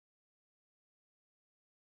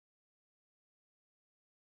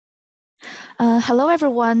Hello,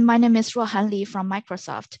 everyone. My name is Ruohan from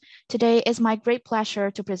Microsoft. Today is my great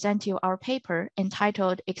pleasure to present you our paper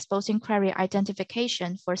entitled Exposing Query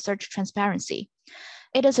Identification for Search Transparency.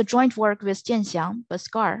 It is a joint work with Jianxiang,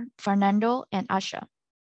 Bhaskar, Fernando, and Asha.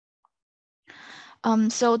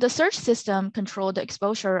 So the search system controls the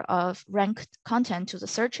exposure of ranked content to the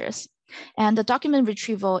searches. And the document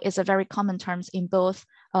retrieval is a very common term in both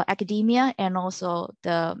academia and also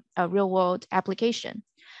the real-world application.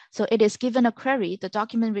 So it is given a query, the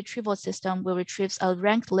document retrieval system will retrieve a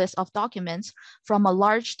ranked list of documents from a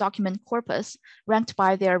large document corpus ranked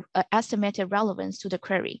by their estimated relevance to the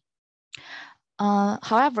query.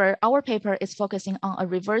 However, our paper is focusing on a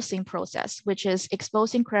reversing process, which is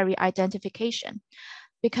exposing query identification.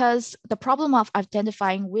 Because the problem of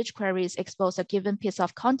identifying which queries expose a given piece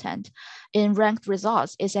of content in ranked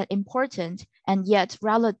results is an important and yet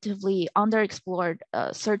relatively underexplored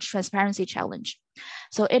search transparency challenge.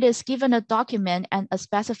 So it is given a document and a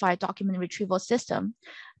specified document retrieval system.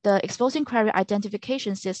 The exposing query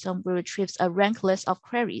identification system will retrieve a ranked list of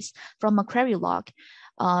queries from a query log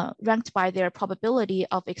ranked by their probability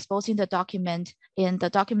of exposing the document in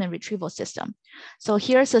the document retrieval system. So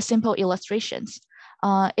here's a simple illustrations.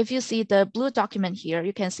 If you see the blue document here,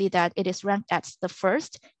 you can see that it is ranked as the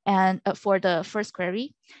first and for the first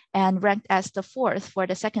query and ranked as the fourth for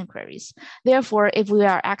the second queries. Therefore, if we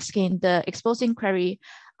are asking the exposing query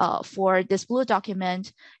for this blue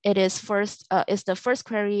document, it is the first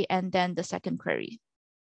query and then the second query.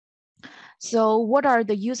 So what are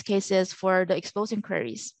the use cases for the exposing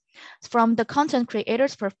queries? From the content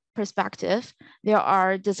creator's perspective, there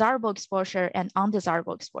are desirable exposure and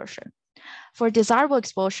undesirable exposure. For desirable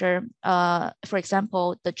exposure, for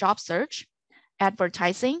example, the job search,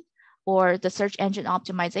 advertising, or the search engine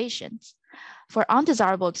optimizations. For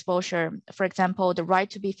undesirable exposure, for example, the right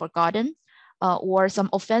to be forgotten, or some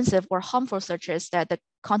offensive or harmful searches that the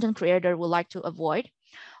content creator would like to avoid,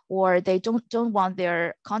 or they don't want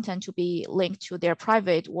their content to be linked to their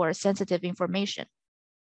private or sensitive information.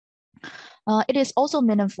 It is also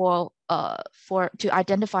meaningful to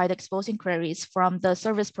identify the exposing queries from the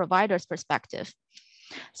service provider's perspective.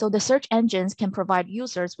 So the search engines can provide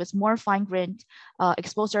users with more fine-grained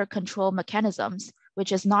exposure control mechanisms,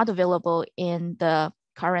 which is not available in the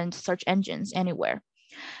current search engines anywhere.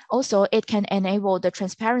 Also, it can enable the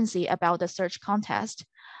transparency about the search context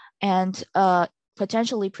and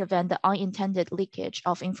potentially prevent the unintended leakage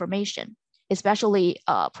of information, especially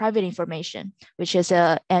private information, which is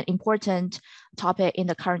an important topic in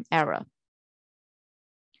the current era.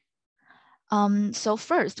 So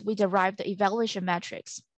first, we derived the evaluation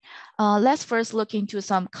metrics. Let's first look into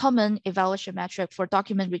some common evaluation metric for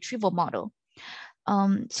document retrieval model.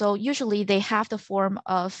 So usually they have the form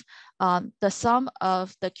of the sum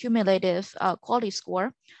of the cumulative quality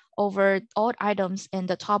score over all items in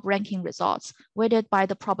the top ranking results, weighted by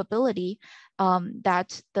the probability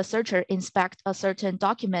that the searcher inspect a certain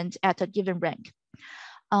document at a given rank.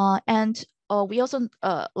 We also,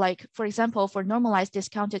 for example, for normalized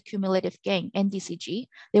discounted cumulative gain, NDCG,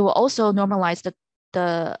 they will also normalize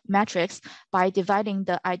the metrics by dividing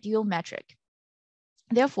the ideal metric.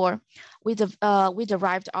 Therefore, we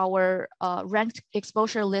derived our ranked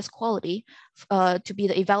exposure list quality to be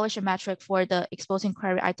the evaluation metric for the exposing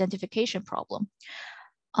query identification problem.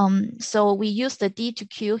 So we use the D to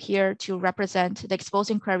Q here to represent the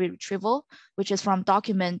exposing query retrieval, which is from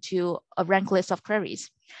document to a ranked list of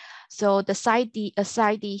queries. So the side D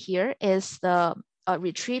here is the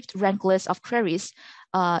retrieved ranked list of queries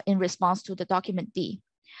in response to the document D.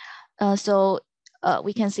 So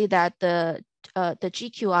we can see that the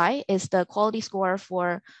GQI is the quality score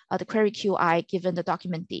for the query QI given the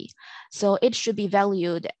document D. So it should be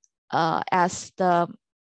valued as the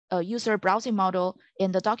user browsing model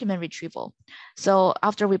in the document retrieval. So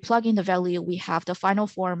after we plug in the value, we have the final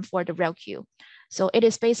form for the rel Q. So it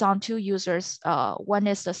is based on two users. One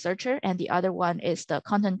is the searcher and the other one is the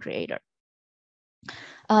content creator.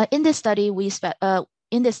 In this study,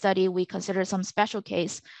 we consider some special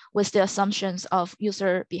case with the assumptions of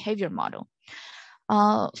user behavior model.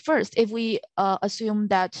 First, if we assume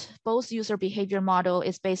that both user behavior model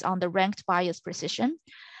is based on the ranked bias precision,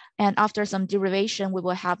 and after some derivation, we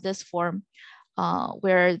will have this form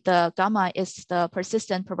where the gamma is the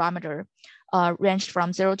persistent parameter ranged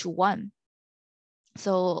from 0 to 1.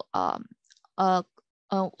 So,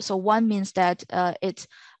 so 1 means that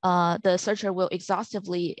the searcher will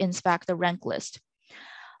exhaustively inspect the rank list.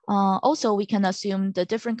 Also, we can assume the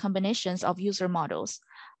different combinations of user models.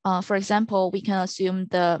 For example, we can assume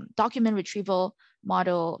the document retrieval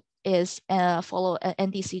model is follow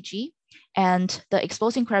an NDCG, and the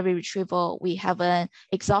exposing query retrieval, we have an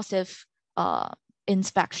exhaustive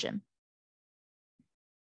inspection.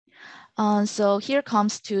 So here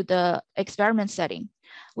comes to the experiment setting.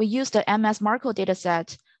 We use the MS Marco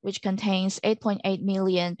dataset, which contains 8.8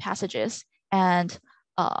 million passages and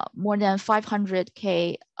more than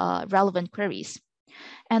 500K relevant queries.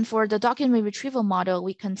 And for the document retrieval model,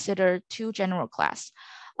 we consider two general class.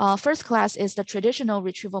 First class is the traditional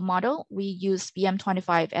retrieval model. We use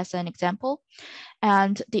BM25 as an example.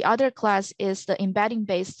 And the other class is the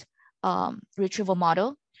embedding-based retrieval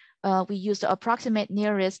model. We use the approximate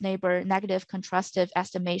nearest neighbor negative contrastive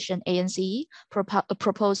estimation ANCE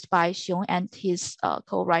proposed by Xiong and his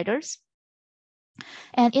co-writers.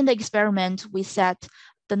 And in the experiment, we set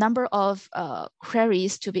the number of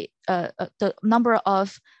queries to be, the number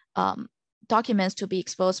of documents to be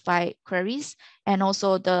exposed by queries, and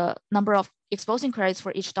also the number of exposing queries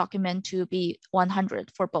for each document to be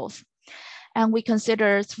 100 for both. And we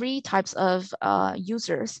consider three types of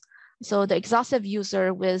users. So the exhaustive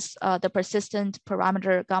user with the persistent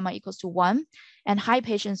parameter gamma equals to 1, and high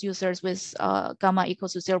patience users with gamma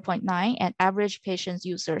equals to 0.9, and average patience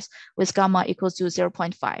users with gamma equals to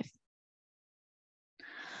 0.5.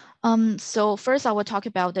 So first I will talk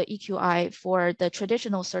about the EQI for the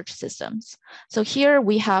traditional search systems. So here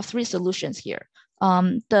we have three solutions here.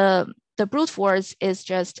 The brute force is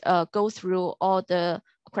just go through all the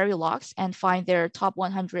query logs and find their top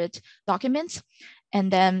 100 documents. And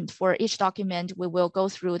then for each document, we will go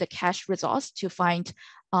through the cache results to find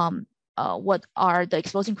what are the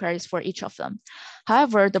exposing queries for each of them.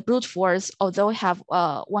 However, the brute force, although have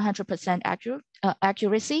 100%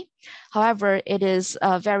 accuracy, however, it is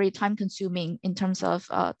very time consuming in terms of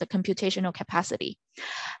the computational capacity.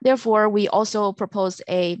 Therefore, we also propose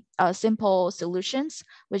a simple solutions,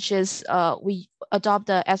 which is we adopt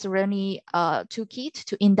the Azzaroni toolkit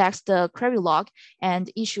to index the query log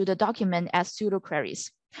and issue the document as pseudo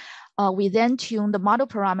queries. We then tune the model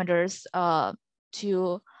parameters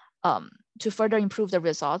to further improve the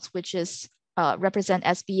results, which is represent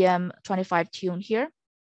as BM25 tune here.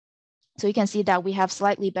 So you can see that we have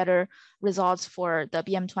slightly better results for the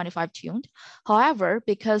BM25 tuned. However,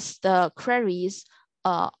 because the queries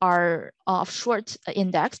are short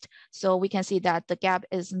indexed, so we can see that the gap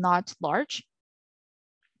is not large.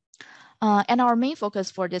 And our main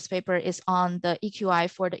focus for this paper is on the EQI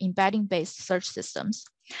for the embedding-based search systems.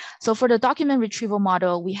 So for the document retrieval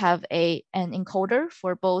model, we have an encoder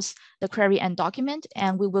for both the query and document,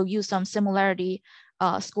 and we will use some similarity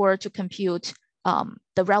score to compute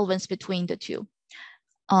the relevance between the two.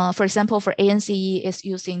 For example, for ANCE is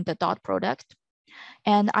using the dot product.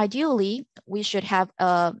 And ideally, we should have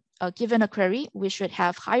given a query, we should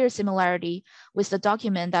have higher similarity with the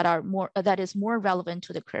document that is more relevant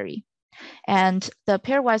to the query. And the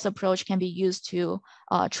pairwise approach can be used to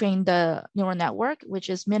train the neural network, which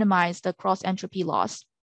is minimize the cross entropy loss.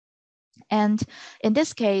 And in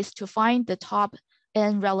this case, to find the top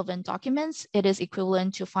n relevant documents, it is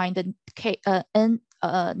equivalent to find the n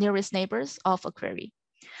nearest neighbors of a query.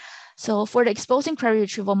 So for the exposing query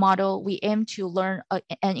retrieval model, we aim to learn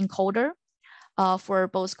an encoder for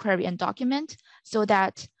both query and document, so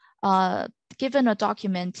that given a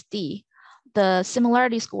document D, the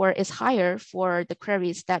similarity score is higher for the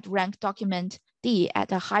queries that rank document D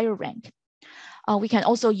at a higher rank. We can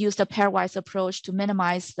also use the pairwise approach to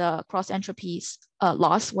minimize the cross entropy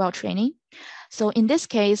loss while training. So in this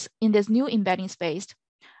case, in this new embedding space,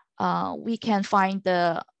 we can find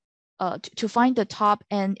to find the top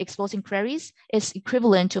n exposing queries is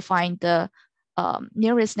equivalent to find the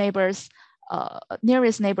nearest neighbor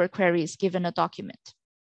queries given a document.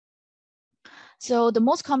 So the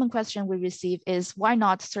most common question we receive is why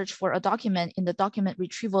not search for a document in the document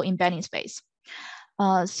retrieval embedding space?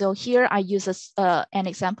 So here I use an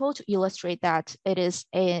example to illustrate that it is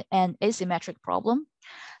an asymmetric problem.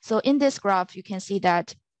 So in this graph, you can see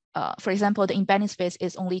that, for example, the embedding space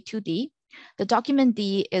is only 2D. The document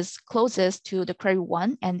D is closest to the query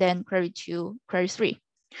 1 and then query 2, query 3.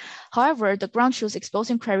 However, the ground truth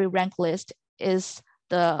exposing query rank list is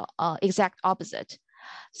the exact opposite.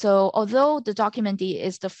 So although the document D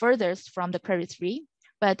is the furthest from the query 3,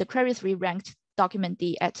 but the query 3 ranked document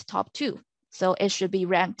D at top 2. So it should be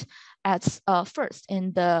ranked as first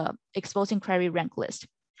in the exposing query rank list.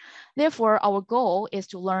 Therefore, our goal is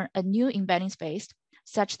to learn a new embedding space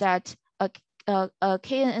such that a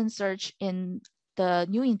KNN search in the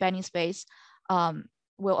new embedding space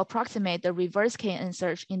will approximate the reverse KNN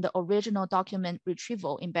search in the original document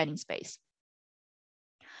retrieval embedding space.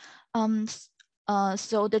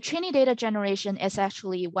 So the training data generation is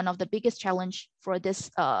actually one of the biggest challenge for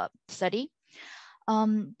this study,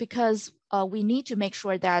 because we need to make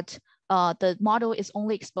sure that the model is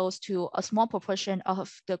only exposed to a small proportion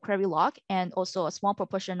of the query log and also a small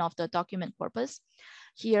proportion of the document corpus.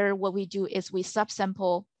 Here, what we do is we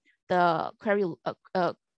subsample the query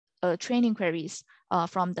training queries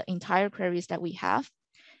from the entire queries that we have.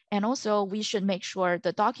 And also we should make sure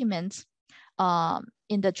the documents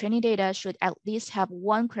in the training data should at least have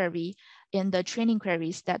one query in the training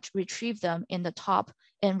queries that retrieve them in the top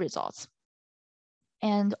end results.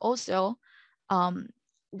 And also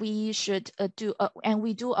we should do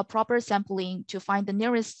a proper sampling to find the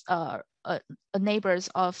nearest neighbors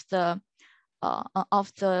of the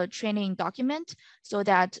training document, so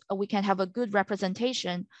that we can have a good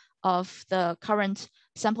representation of the current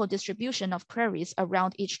sample distribution of queries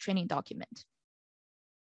around each training document.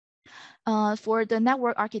 For the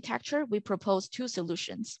network architecture, we propose two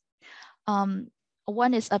solutions.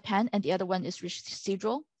 One is append and the other one is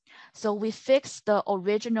residual. So we fix the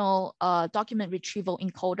original document retrieval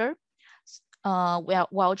encoder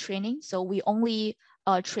while training. So we only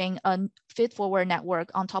train a feed-forward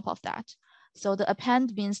network on top of that. So the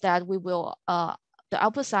append means that we will, the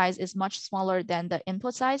output size is much smaller than the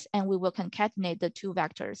input size, and we will concatenate the two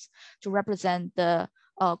vectors to represent the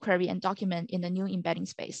query and document in the new embedding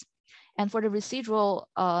space. And for the residual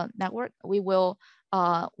network, we will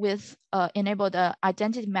enable the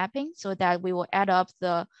identity mapping, so that we will add up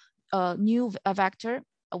the new vector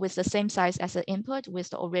with the same size as the input with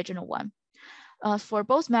the original one. For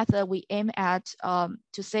both methods, we aim at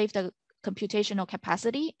to save the computational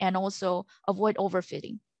capacity and also avoid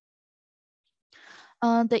overfitting.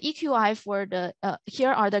 The EQI for the,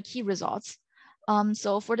 here are the key results.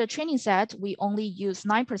 So for the training set, we only use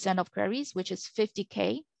 9% of queries, which is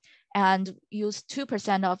 50K, and use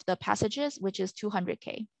 2% of the passages, which is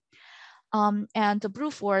 200K. And the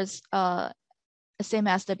brute force, same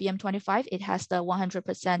as the BM25, it has the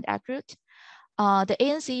 100% accurate. The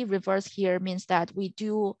ANC reverse here means that we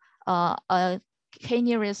do a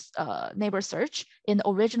k-nearest neighbor search in the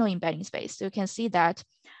original embedding space. So you can see that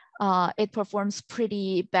it performs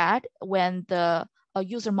pretty bad when the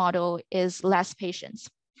user model is less patient.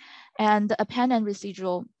 And the append and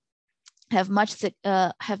residual have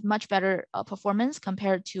much better performance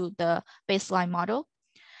compared to the baseline model.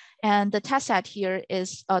 And the test set here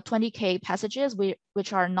is 20K passages,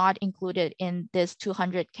 which are not included in this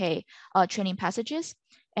 200K training passages.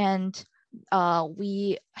 And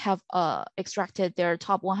we have extracted their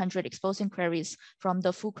top 100 exposing queries from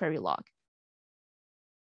the full query log.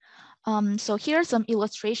 So here's some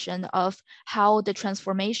illustration of how the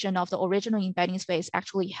transformation of the original embedding space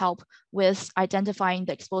actually help with identifying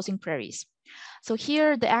the exposing queries. So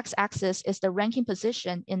here the x-axis is the ranking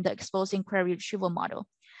position in the exposing query retrieval model.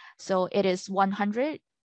 So it is 100,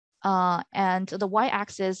 and the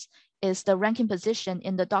y-axis is the ranking position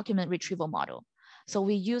in the document retrieval model. So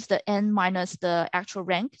we use the n minus the actual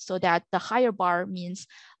rank, so that the higher bar means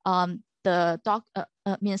that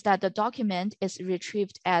the document is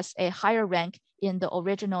retrieved as a higher rank in the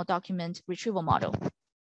original document retrieval model.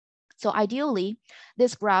 So ideally,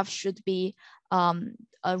 this graph should be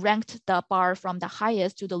ranked the bar from the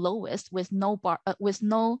highest to the lowest with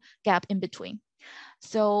no gap in between.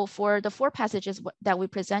 So for the 4 passages that we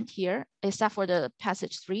present here, except for the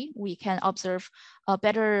passage 3, we can observe a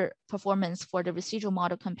better performance for the residual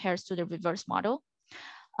model compared to the reverse model.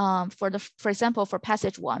 For example, for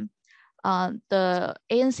passage 1, the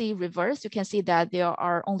ANC reverse, you can see that there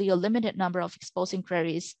are only a limited number of exposing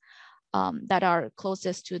queries that are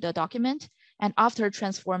closest to the document. And after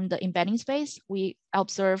transform the embedding space, we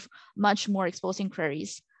observe much more exposing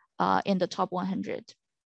queries in the top 100.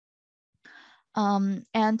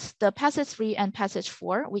 And the passage 3 and passage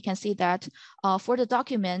 4, we can see that for the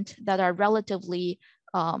document that are relatively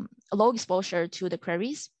low exposure to the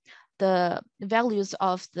queries, the values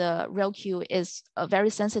of the RealQ is very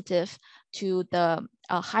sensitive to the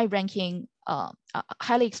high-ranking,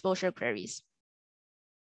 highly exposure queries.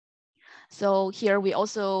 So here we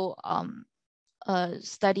also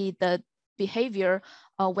study the behavior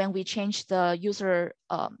when we change the user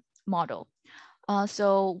model.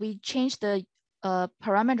 So we changed the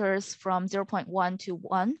parameters from 0.1 to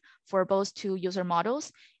 1 for both 2 user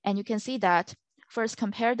models. And you can see that first,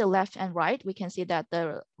 compare the left and right. We can see that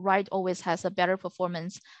the right always has a better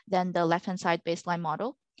performance than the left-hand side baseline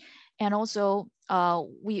model. And also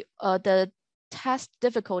the test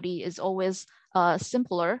difficulty is always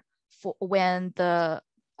simpler for when the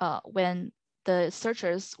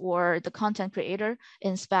searchers or the content creator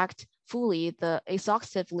inspect fully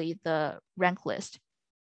exhaustively the rank list.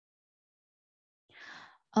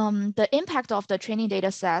 The impact of the training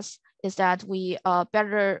data sets is that we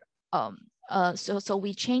better so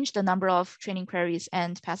we changed the number of training queries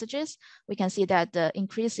and passages. We can see that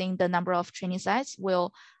increasing the number of training sites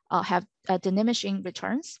will have diminishing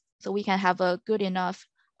returns. So we can have a good enough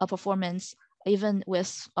performance even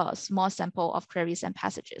with a small sample of queries and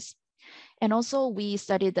passages. And also we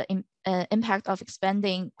studied the impact of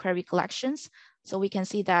expanding query collections. So we can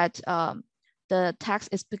see that the task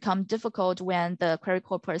is become difficult when the query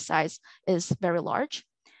corpus size is very large.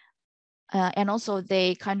 And also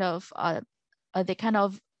they kind of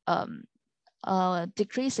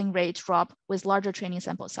decreasing rate drop with larger training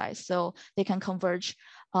sample size. So they can converge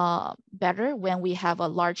better when we have a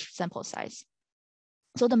large sample size.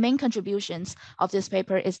 So the main contributions of this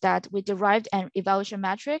paper is that we derived an evaluation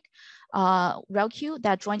metric, RelQ,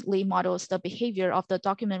 that jointly models the behavior of the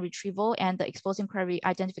document retrieval and the exposing query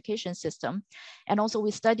identification system. And also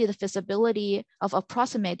we studied the feasibility of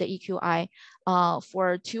approximate the EQI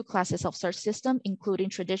for two classes of search system, including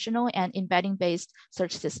traditional and embedding-based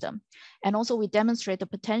search system. And also we demonstrate the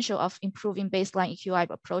potential of improving baseline EQI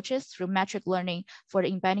approaches through metric learning for the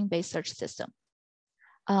embedding-based search system.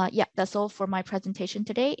 Yeah, that's all for my presentation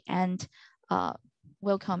today, and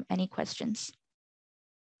welcome any questions.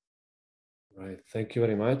 Right, thank you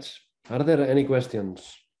very much. Are there any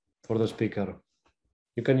questions for the speaker?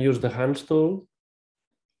 You can use the hands tool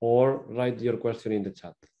or write your question in the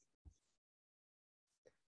chat.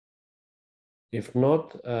 If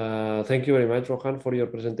not, thank you very much, Ruohan, for your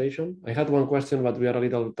presentation. I had one question, but we are a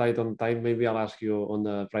little tight on time. Maybe I'll ask you on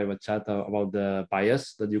the private chat about the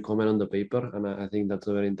bias that you comment on the paper, and I think that's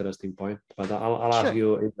a very interesting point. But I'll ask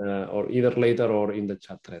you or either later or in the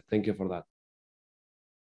chat thread. Thank you for that.